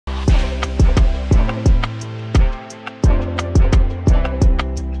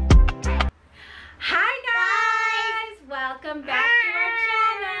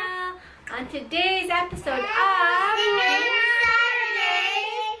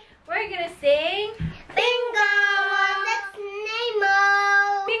sing bingo. What's its name?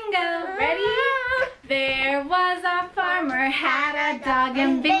 Bingo. Ready? There was a farmer, had a dog,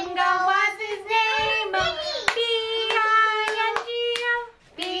 and bingo was his name. B-I-N-G-O,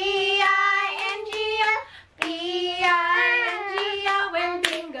 B-I-N-G-O, B-I-N-G-O, and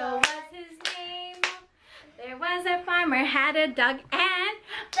bingo was his name. There was a farmer, had a dog, and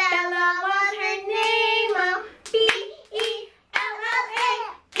Bella was her name. B-E-L-L-A,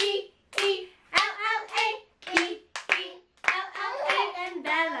 B-E-L-L-A, B-E-L-L-A, and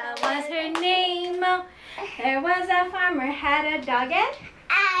Bella was her name. There was a farmer, had a dog, and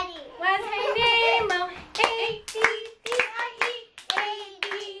Addie was her name. A-D-D-I-E,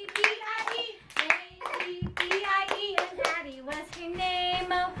 A-D-D-I-E, A-D-D-I-E, and Addie was her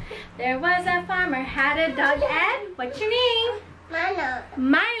name. There was a farmer, had a dog, and what's your name? Milo.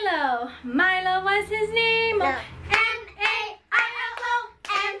 Milo. Milo was his name. No. M-A-I-L-O,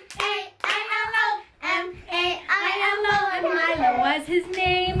 M-A-I-L-O, M-A-I-L-O, and Milo was his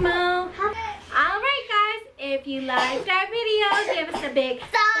name. Alright guys, if you liked our video, give us a big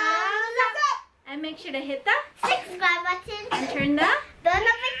thumbs up. And make sure to hit the Subscribe button and turn the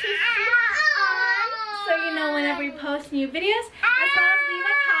notification on so you know whenever we post new videos, as well as leave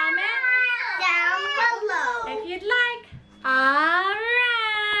a comment down below. if you'd like.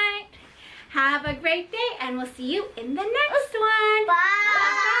 Alright. Have a great day and we'll see you in the next one. Bye.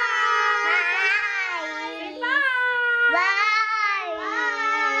 Say Bye. bye.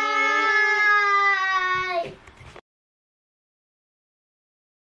 Bye.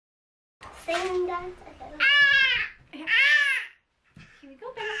 Sing that. Here we go,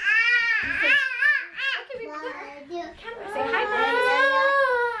 Bella. Okay, we go. Camera. Say hi,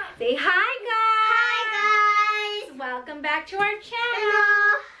 guys. Say hi, guys. Welcome back to our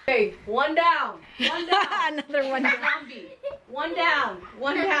channel. Hey, one down. One down. Another one down. Zombie. One down.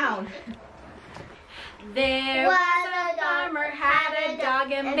 One down. There was a farmer, had a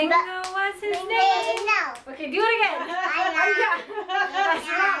dog, and bingo was his name. Okay, do it again. That's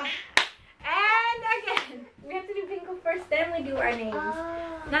wrong. And again. We have to do bingo first, then we do our names.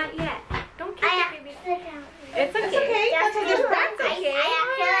 Not yet. Don't kiss it, baby. It's okay. It's okay. That's a good practice. Okay. I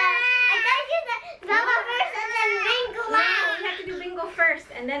thought you said Bella first and then bingo No, we have to do bingo first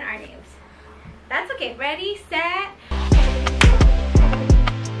and then our names. That's okay. Ready, set.